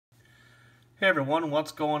Hey everyone,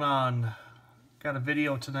 what's going on? Got a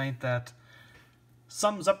video tonight that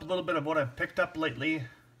sums up a little bit of what I've picked up lately.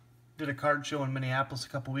 Did a card show in Minneapolis a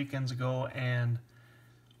couple weekends ago and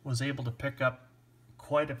was able to pick up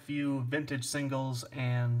quite a few vintage singles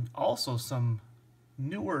and also some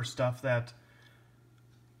newer stuff that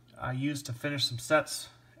I used to finish some sets,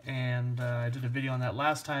 and I did a video on that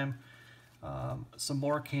last time. Some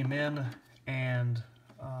more came in and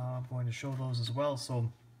I'm going to show those as well.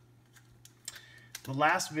 So the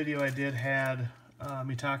last video I did had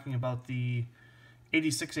me talking about the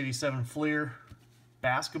 86-87 Fleer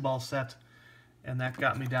basketball set, and that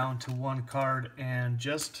got me down to one card, and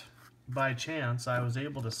just by chance I was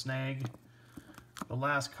able to snag the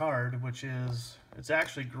last card, which is, it's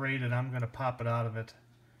actually graded. I'm going to pop it out of it.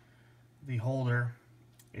 The holder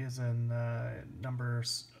is in number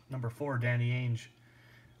 4, Danny Ainge.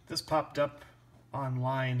 This popped up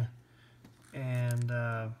online, and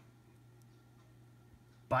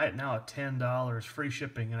buy it now at $10, free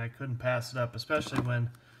shipping, and I couldn't pass it up, especially when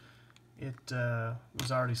it was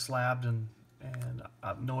already slabbed and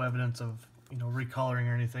no evidence of recoloring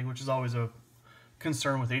or anything, which is always a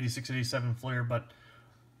concern with 86-87 Fleer. But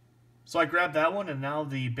so I grabbed that one, and now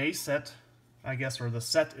the base set, I guess, or the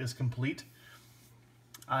set is complete.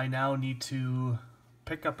 I now need to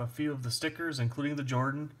pick up a few of the stickers, including the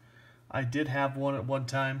Jordan. I did have one at one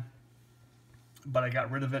time, but I got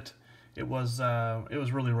rid of it. It was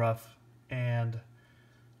really rough, and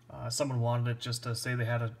someone wanted it just to say they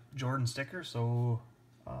had a Jordan sticker, so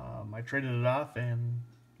I traded it off, and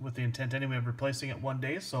with the intent anyway of replacing it one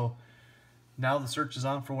day. So now the search is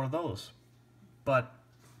on for one of those. But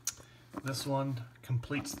this one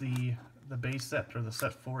completes the base set, or the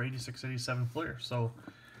set for 86-87 Fleer. So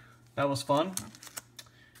that was fun.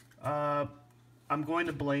 I'm going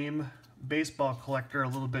to blame Baseball Collector a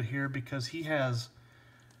little bit here, because he has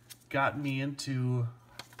gotten me into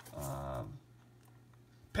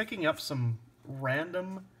picking up some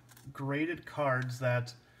random graded cards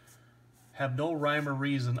that have no rhyme or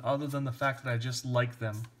reason other than the fact that I just like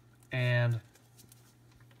them. And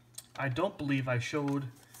I don't believe I showed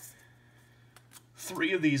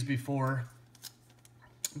 3 of these before,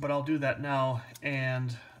 but I'll do that now.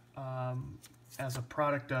 And as a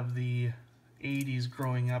product of the 80s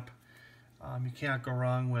growing up, you can't go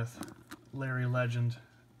wrong with Larry Legend.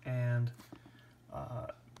 And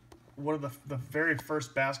one of the very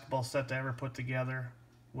first basketball set I ever put together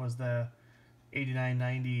was the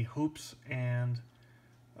 89-90 Hoops, and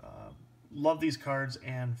love these cards,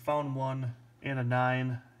 and found one in a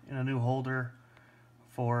 9 in a new holder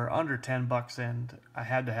for under $10, and I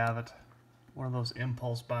had to have it. One of those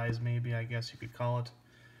impulse buys, maybe, I guess you could call it.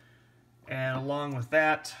 And along with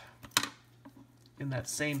that, in that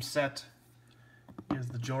same set, is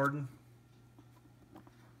the Jordan,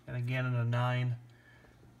 and again in a 9.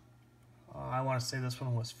 I want to say this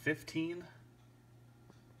one was 15,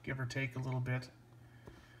 give or take a little bit.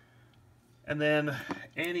 And then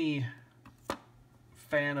any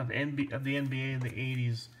fan of the NBA in the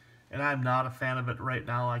 80s, and I'm not a fan of it right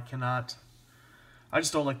now. I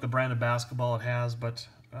just don't like the brand of basketball it has. But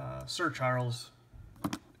Sir Charles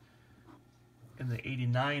in the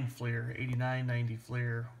 89 Fleer, 89-90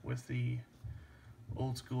 Fleer, with the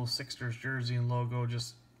old school Sixers jersey and logo,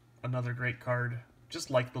 just another great card. Just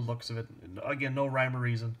like the looks of it. Again, no rhyme or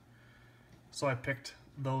reason. So I picked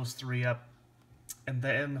those 3 up. And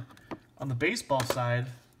then on the baseball side,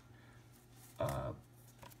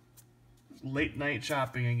 late night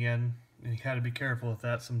shopping again. And you got to be careful with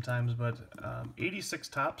that sometimes. But 86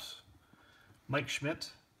 Topps, Mike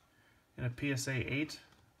Schmidt in a PSA 8.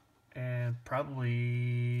 And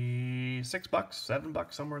probably $6,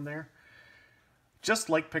 $7, somewhere in there. Just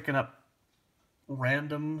like picking up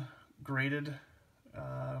random graded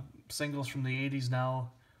singles from the 80s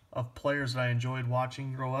now, of players that I enjoyed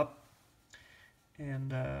watching grow up.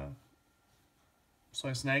 And so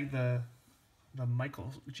I snagged the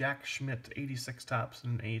Michael Jack Schmidt 86 Topps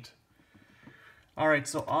in an 8. Alright,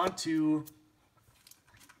 so on to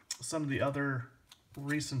some of the other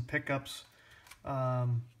recent pickups.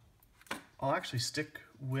 I'll actually stick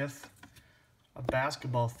with a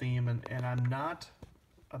basketball theme, and I'm not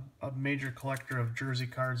a major collector of jersey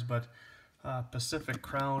cards, but Pacific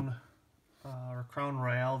Crown or Crown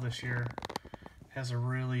Royale this year has a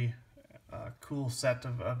really cool set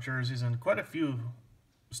of jerseys, and quite a few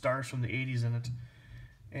stars from the 80s in it.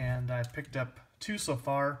 And I picked up 2 so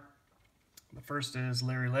far. The first is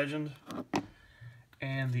Larry Legend,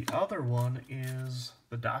 and the other one is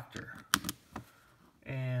the Doctor.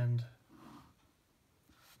 And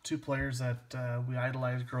 2 players that we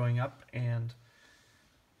idolized growing up, and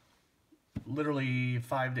literally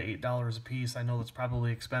 $5 to $8 a piece. I know that's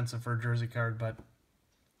probably expensive for a jersey card, but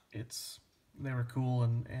they were cool,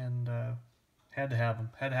 and had to have them.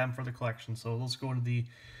 Had to have them for the collection. So let's go into the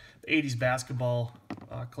 80s basketball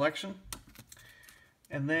collection.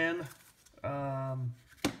 And then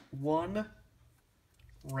one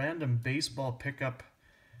random baseball pickup.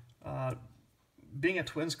 Being a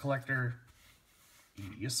Twins collector,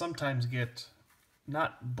 you sometimes get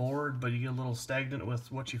not bored, but you get a little stagnant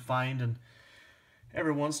with what you find, and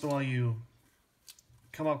every once in a while you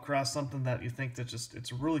come across something that you think that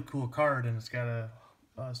it's a really cool card, and it's got a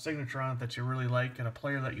signature on it that you really like, and a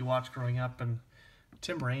player that you watched growing up. And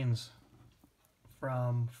Tim Raines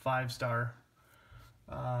from 5-Star.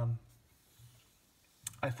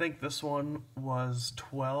 I think this one was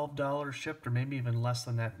 $12 shipped, or maybe even less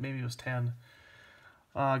than that. Maybe it was 10.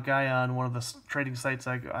 Guy on one of the trading sites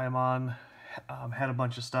I'm on had a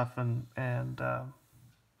bunch of stuff, and I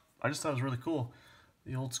just thought it was really cool.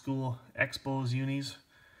 The old school Expos unis,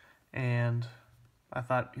 and I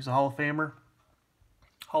thought he's a Hall of Famer.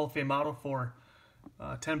 Hall of Fame auto for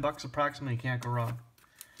 $10 approximately. You can't go wrong.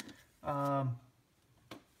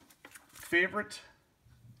 Favorite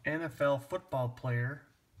NFL football player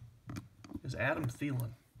is Adam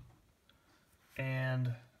Thielen.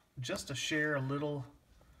 And just to share a little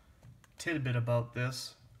tidbit about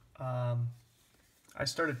this, I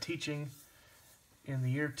started teaching in the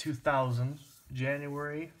year 2000,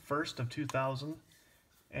 January 1st of 2000,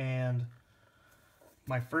 and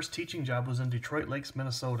my first teaching job was in Detroit Lakes,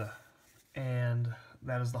 Minnesota, and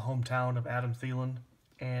that is the hometown of Adam Thielen.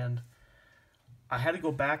 And I had to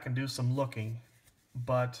go back and do some looking,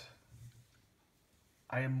 but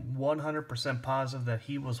I am 100% positive that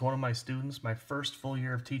he was one of my students my first full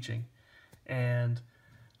year of teaching. And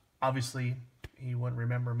obviously he wouldn't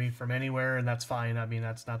remember me from anywhere, and that's fine. I mean,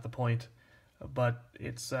 that's not the point. But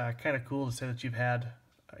it's kind of cool to say that you've had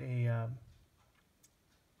an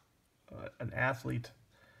athlete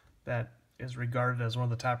that is regarded as one of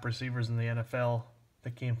the top receivers in the NFL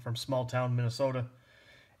that came from small town Minnesota.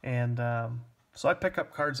 And so I pick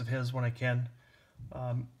up cards of his when I can.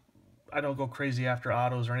 I don't go crazy after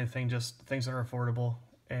autos or anything, just things that are affordable.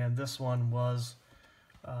 And this one was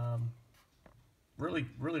really,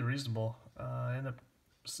 really reasonable. I ended up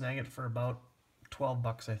snagging it for about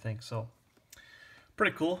 $12, I think. So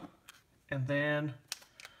pretty cool. And then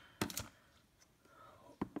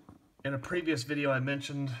in a previous video, I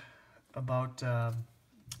mentioned about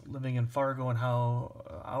living in Fargo and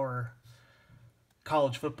how our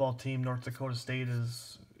college football team, North Dakota State,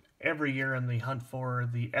 is every year in the hunt for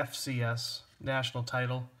the FCS national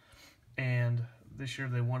title. And this year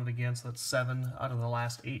they won it again, so that's 7 out of the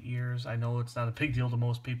last 8 years. I know it's not a big deal to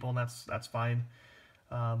most people, and that's fine.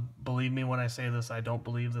 Believe me when I say this, I don't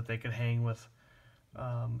believe that they could hang with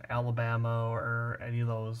Alabama or any of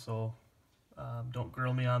those, so don't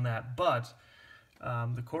grill me on that. But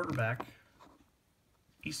the quarterback,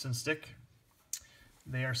 Easton Stick,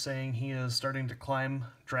 they are saying he is starting to climb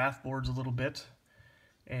draft boards a little bit.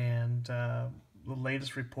 And the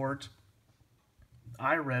latest report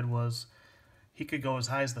I read was he could go as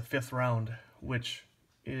high as the 5th round, which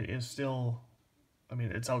is still, I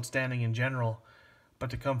mean, it's outstanding in general. But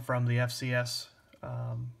to come from the FCS,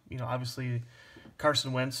 obviously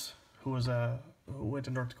Carson Wentz, who went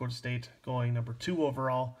to North Dakota State, going number 2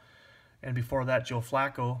 overall, and before that Joe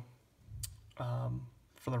Flacco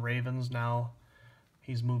for the Ravens. Now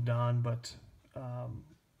he's moved on, but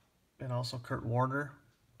and also Kurt Warner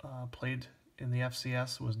played in the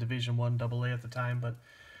FCS, was Division I AA at the time. But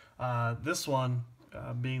this one,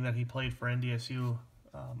 being that he played for NDSU,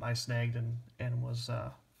 I snagged and was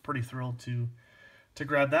pretty thrilled to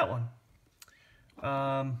grab that one.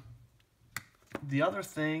 The other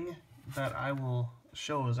thing that I will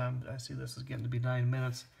show is I see this is getting to be 9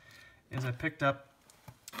 minutes, is I picked up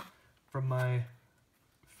from my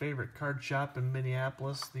favorite card shop in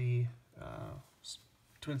Minneapolis, the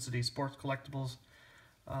Twin Cities Sports Collectibles,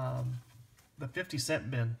 the 50-cent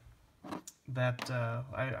bin that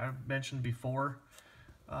I mentioned before.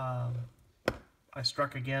 I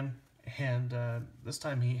struck again, and this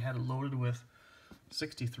time he had it loaded with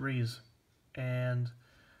 63s, and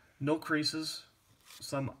no creases,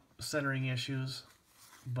 some centering issues,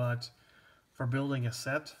 but for building a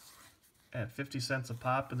set at 50 cents a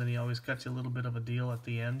pop, and then he always cuts you a little bit of a deal at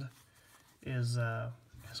the end, is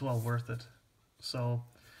well worth it. So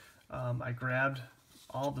I grabbed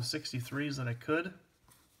all the 63s that I could,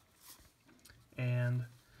 and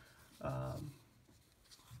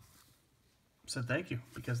said thank you,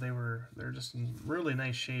 because they're just in really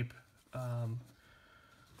nice shape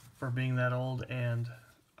for being that old. And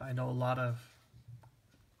I know a lot of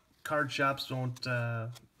card shops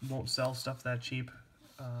won't sell stuff that cheap.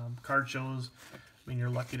 Card shows, I mean, you're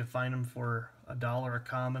lucky to find them for $1 a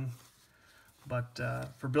common. But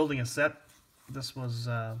for building a set, this was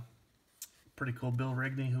pretty cool. Bill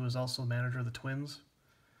Rigney, who was also manager of the Twins.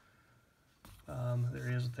 There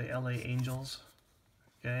he is with the LA Angels.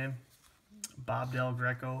 Okay, Bob Del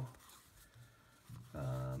Greco,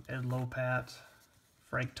 Ed Lopat,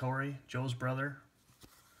 Frank Torrey, Joe's brother.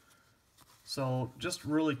 So just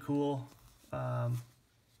really cool to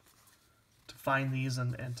find these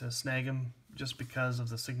and to snag them, just because of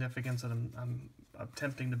the significance that I'm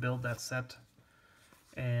attempting to build that set.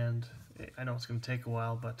 And I know it's going to take a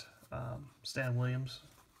while, but Stan Williams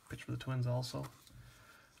pitched for the Twins also.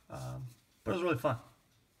 But it was really fun.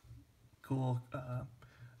 Cool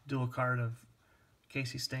dual card of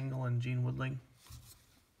Casey Stengel and Gene Woodling.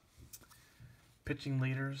 Pitching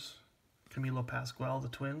leaders, Camilo Pascual, the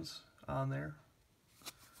Twins, on there.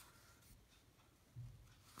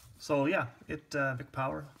 So yeah, Vic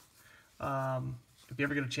Power. If you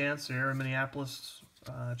ever get a chance, or you're in Minneapolis,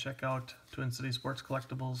 check out Twin City Sports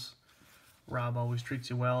Collectibles. Rob always treats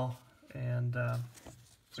you well, and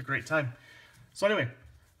it's a great time. So anyway,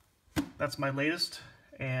 that's my latest,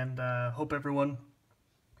 and hope everyone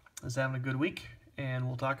is having a good week, and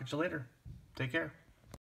we'll talk at you later. Take care.